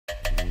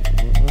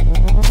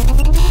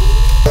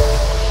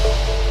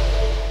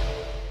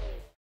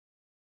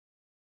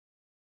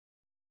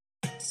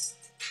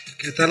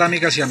¿Qué tal,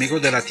 amigas y amigos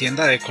de la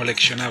tienda de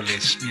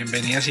coleccionables?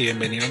 Bienvenidas y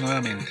bienvenidos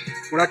nuevamente.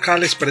 Por acá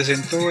les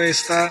presento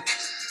esta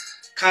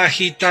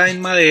cajita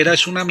en madera.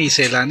 Es una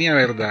miscelánea,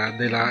 ¿verdad?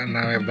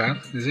 La verdad,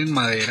 es en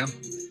madera.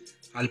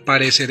 Al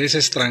parecer es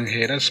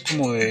extranjera, es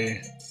como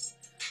de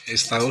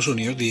Estados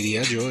Unidos,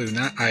 diría yo, de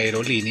una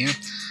aerolínea.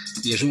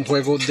 Y es un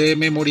juego de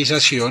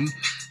memorización.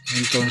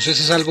 Entonces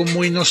es algo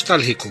muy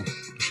nostálgico.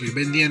 Lo estoy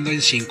vendiendo en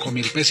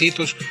 5.000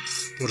 pesitos.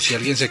 Por si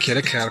alguien se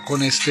quiere quedar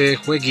con este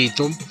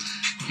jueguito.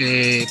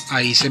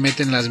 Ahí se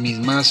meten las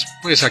mismas,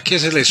 pues aquí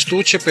es el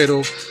estuche,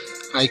 pero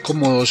hay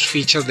como dos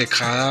fichas de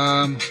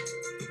cada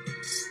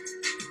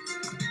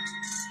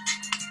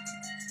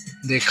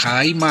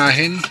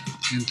imagen.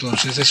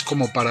 Entonces es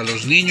como para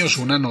los niños,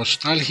 una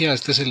nostalgia.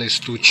 Este es el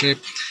estuche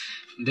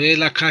de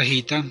la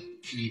cajita.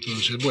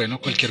 Entonces,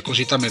 bueno, cualquier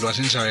cosita me lo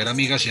hacen saber,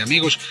 amigas y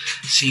amigos.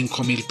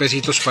 5.000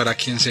 pesitos para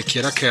quien se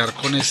quiera quedar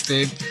con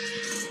este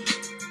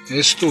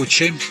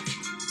estuche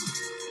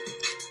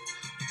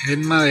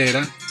en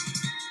madera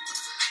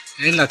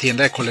en la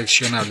tienda de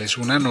coleccionables.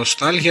 Una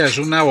nostalgia, es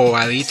una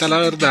bobadita la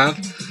verdad,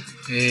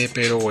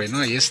 pero bueno,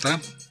 ahí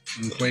está,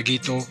 un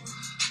jueguito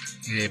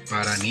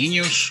para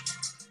niños,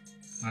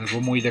 algo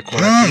muy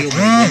decorativo,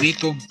 muy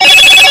bonito,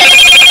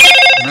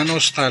 una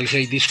nostalgia,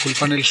 y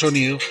disculpan el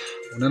sonido,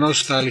 una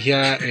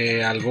nostalgia,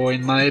 algo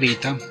en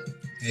maderita,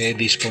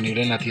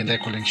 disponible en la tienda de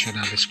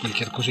coleccionables.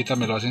 Cualquier cosita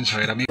me lo hacen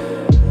saber, amigos.